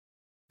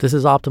This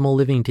is Optimal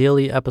Living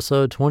Daily,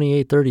 episode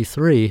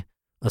 2833,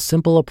 A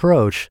Simple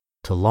Approach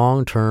to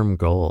Long-Term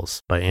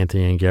Goals by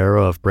Anthony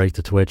Ongaro of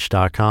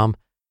BreakTheTwitch.com.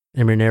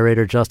 I'm your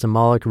narrator, Justin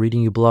Malik,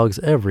 reading you blogs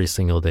every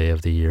single day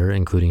of the year,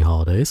 including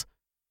holidays.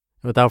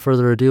 Without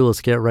further ado,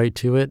 let's get right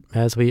to it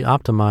as we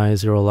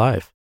optimize your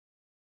life.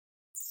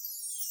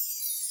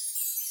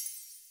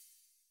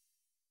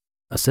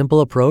 A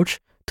Simple Approach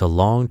to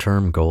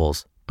Long-Term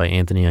Goals by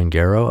Anthony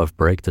Ongaro of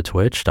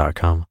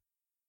BreakTheTwitch.com.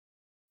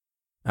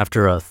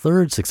 After a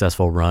third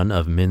successful run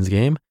of Min's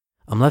Game,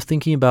 I'm left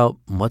thinking about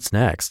what's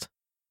next.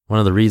 One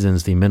of the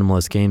reasons the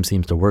minimalist game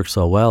seems to work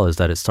so well is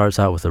that it starts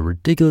out with a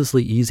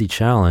ridiculously easy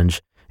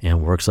challenge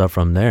and works up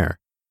from there,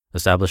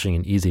 establishing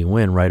an easy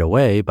win right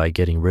away by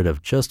getting rid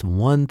of just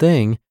one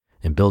thing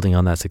and building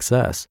on that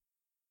success.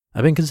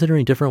 I've been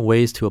considering different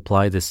ways to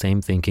apply this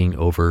same thinking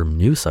over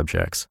new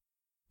subjects.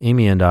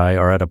 Amy and I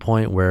are at a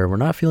point where we're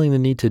not feeling the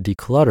need to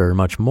declutter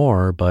much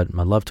more, but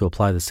I'd love to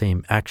apply the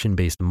same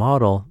action-based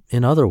model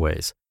in other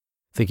ways.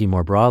 Thinking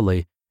more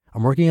broadly,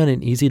 I'm working on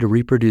an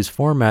easy-to-reproduce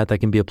format that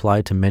can be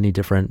applied to many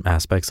different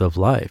aspects of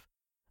life.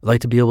 I'd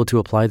like to be able to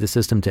apply the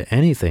system to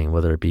anything,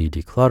 whether it be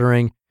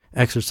decluttering,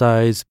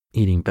 exercise,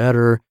 eating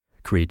better,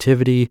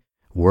 creativity,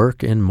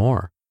 work, and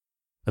more.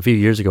 A few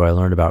years ago, I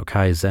learned about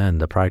Kaizen,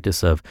 the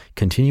practice of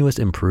continuous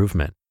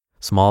improvement.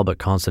 Small but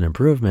constant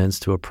improvements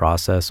to a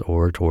process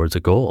or towards a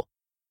goal.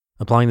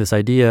 Applying this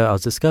idea, I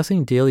was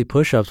discussing daily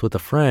push-ups with a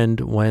friend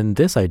when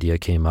this idea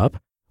came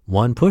up: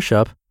 one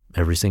push-up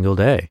every single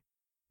day.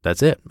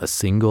 That's it, a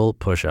single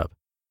push-up.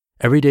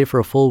 Every day for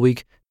a full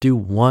week, do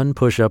one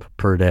push-up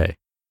per day.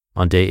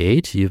 On day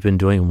 8, you've been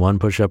doing one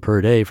push-up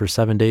per day for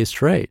 7 days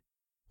straight.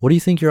 What do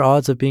you think your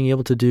odds of being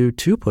able to do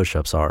 2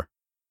 push-ups are?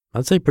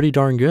 I'd say pretty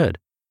darn good.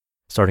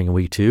 Starting in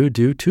week 2,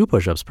 do 2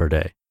 push-ups per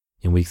day.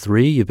 In week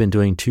 3, you've been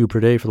doing 2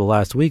 per day for the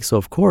last week, so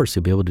of course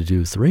you'll be able to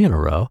do 3 in a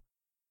row.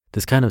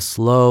 This kind of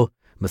slow,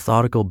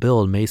 methodical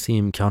build may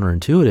seem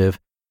counterintuitive,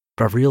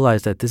 but I've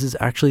realized that this is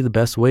actually the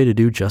best way to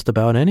do just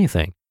about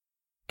anything.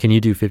 Can you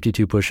do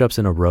 52 push-ups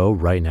in a row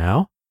right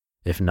now?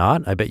 If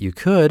not, I bet you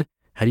could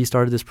had you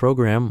started this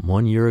program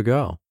 1 year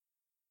ago.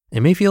 It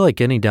may feel like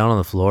getting down on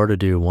the floor to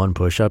do 1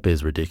 push-up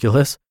is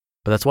ridiculous,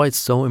 but that's why it's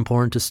so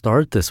important to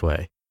start this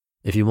way.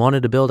 If you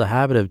wanted to build a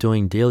habit of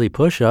doing daily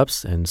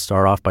push-ups and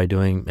start off by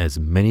doing as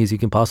many as you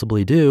can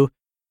possibly do,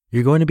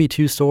 you're going to be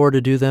too sore to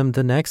do them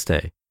the next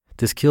day.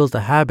 This kills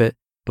the habit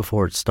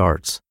before it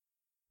starts.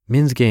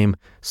 Min's Game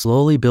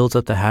slowly builds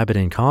up the habit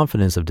and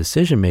confidence of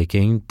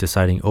decision-making,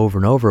 deciding over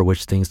and over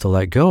which things to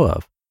let go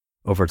of.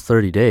 Over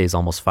 30 days,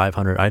 almost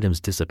 500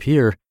 items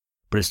disappear,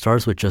 but it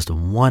starts with just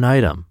one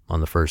item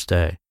on the first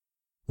day.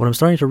 What I'm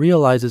starting to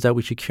realize is that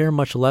we should care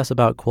much less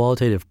about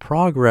qualitative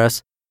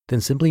progress than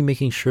simply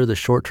making sure the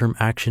short-term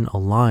action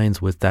aligns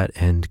with that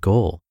end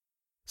goal.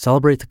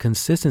 Celebrate the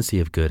consistency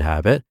of good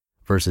habit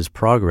versus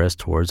progress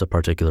towards a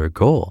particular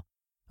goal,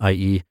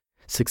 i.e.,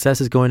 success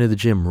is going to the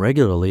gym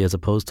regularly as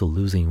opposed to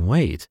losing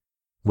weight.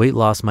 Weight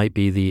loss might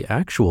be the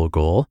actual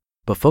goal,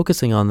 but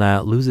focusing on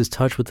that loses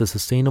touch with the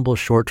sustainable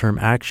short-term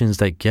actions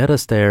that get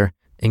us there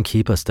and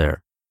keep us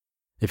there.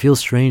 It feels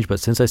strange,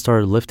 but since I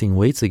started lifting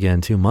weights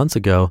again 2 months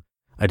ago,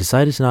 I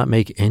decided to not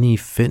make any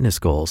fitness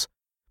goals.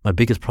 My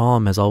biggest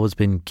problem has always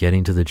been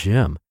getting to the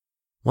gym.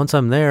 Once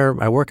I'm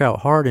there, I work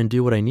out hard and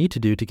do what I need to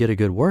do to get a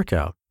good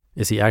workout.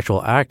 It's the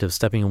actual act of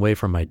stepping away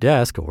from my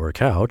desk or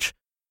couch,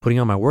 putting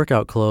on my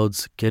workout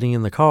clothes, getting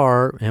in the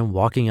car, and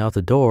walking out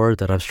the door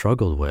that I've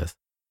struggled with.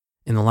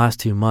 In the last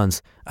 2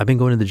 months, I've been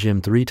going to the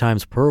gym 3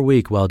 times per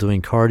week while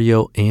doing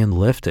cardio and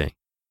lifting.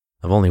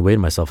 I've only weighed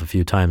myself a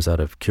few times out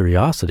of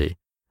curiosity.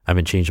 I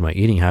haven't changed my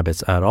eating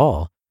habits at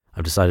all.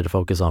 I've decided to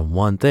focus on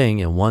one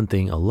thing and one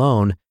thing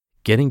alone: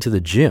 getting to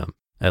the gym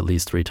at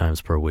least 3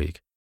 times per week.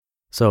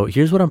 So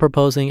here's what I'm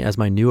proposing as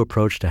my new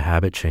approach to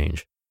habit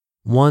change.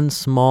 One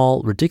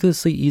small,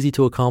 ridiculously easy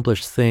to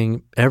accomplish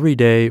thing every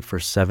day for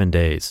 7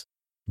 days.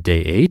 Day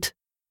 8,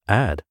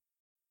 add.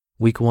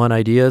 Week 1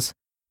 ideas: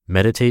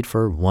 meditate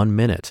for 1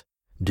 minute.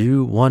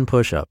 Do 1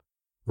 push-up.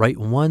 Write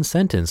 1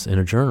 sentence in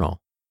a journal.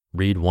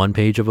 Read 1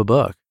 page of a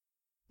book.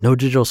 No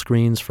digital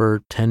screens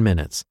for 10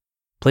 minutes.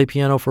 Play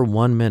piano for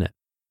 1 minute.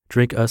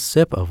 Drink a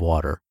sip of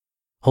water.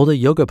 Hold a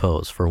yoga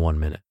pose for 1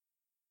 minute.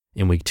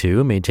 In week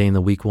 2, maintain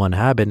the week 1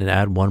 habit and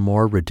add 1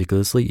 more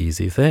ridiculously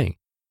easy thing.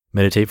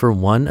 Meditate for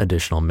 1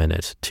 additional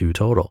minute, 2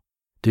 total.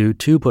 Do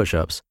 2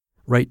 push-ups.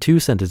 Write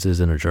 2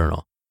 sentences in a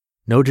journal.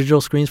 No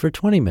digital screens for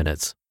 20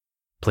 minutes.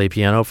 Play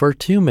piano for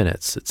 2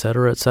 minutes,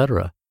 etc.,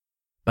 etc.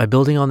 By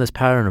building on this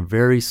pattern of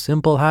very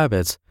simple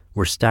habits,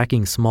 we're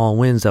stacking small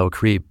wins that will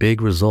create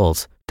big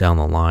results down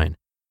the line.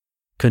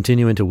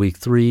 Continue into week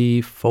 3,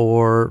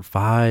 4,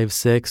 5,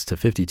 6 to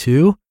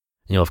 52, and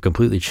you'll have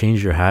completely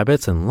changed your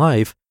habits and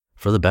life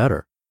for the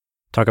better.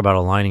 Talk about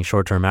aligning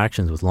short-term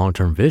actions with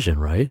long-term vision,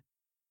 right?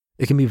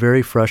 It can be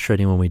very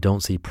frustrating when we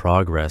don't see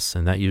progress,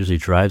 and that usually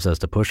drives us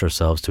to push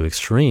ourselves to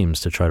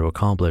extremes to try to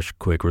accomplish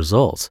quick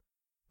results.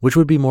 Which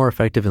would be more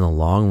effective in the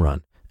long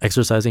run,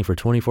 exercising for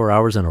 24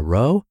 hours in a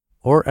row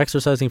or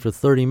exercising for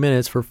 30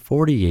 minutes for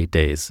 48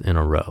 days in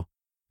a row?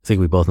 I think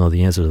we both know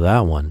the answer to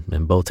that one,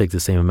 and both take the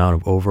same amount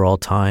of overall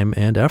time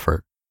and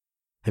effort.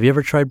 Have you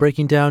ever tried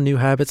breaking down new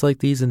habits like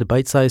these into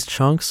bite-sized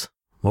chunks?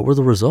 What were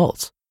the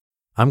results?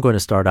 I'm going to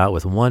start out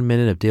with 1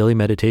 minute of daily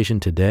meditation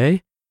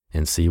today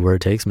and see where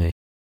it takes me.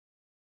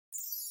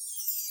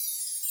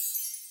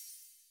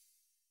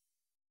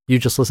 You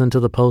just listened to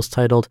the post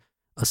titled,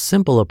 A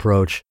Simple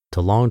Approach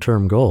to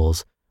Long-Term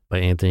Goals by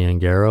Anthony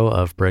Ongaro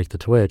of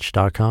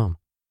BreakTheTwitch.com.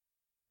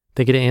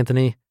 Thank you to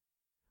Anthony.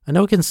 I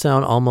know it can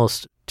sound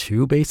almost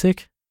too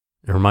basic.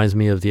 It reminds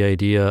me of the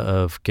idea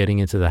of getting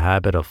into the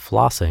habit of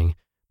flossing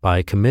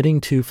by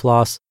committing to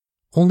floss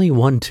only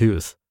one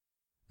tooth.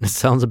 It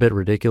sounds a bit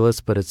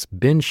ridiculous, but it's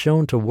been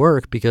shown to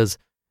work because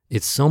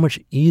it's so much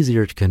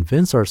easier to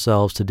convince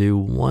ourselves to do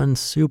one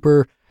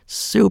super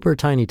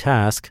tiny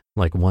task,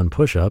 like one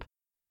push-up,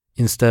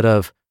 instead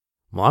of,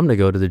 well, I'm going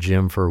to go to the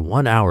gym for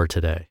 1 hour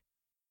today.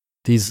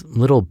 These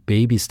little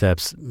baby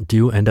steps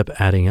do end up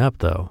adding up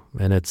though,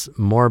 and it's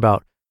more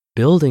about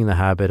building the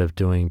habit of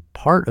doing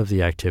part of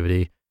the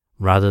activity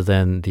rather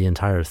than the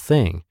entire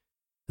thing.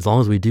 As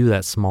long as we do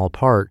that small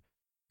part,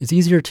 it's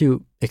easier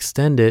to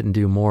extend it and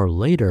do more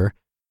later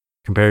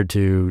compared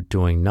to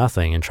doing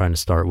nothing and trying to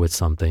start with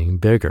something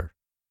bigger.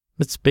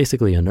 It's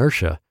basically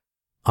inertia.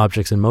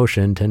 Objects in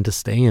motion tend to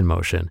stay in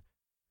motion.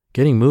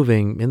 Getting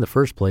moving in the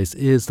first place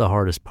is the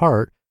hardest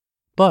part,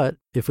 but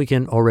if we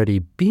can already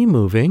be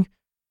moving,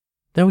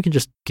 then we can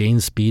just gain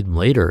speed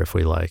later if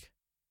we like.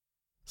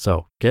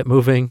 So get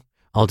moving.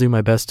 I'll do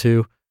my best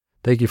to.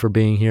 Thank you for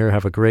being here.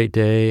 Have a great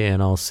day,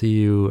 and I'll see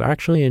you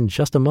actually in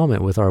just a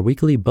moment with our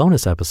weekly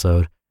bonus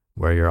episode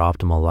where your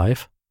optimal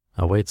life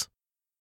awaits.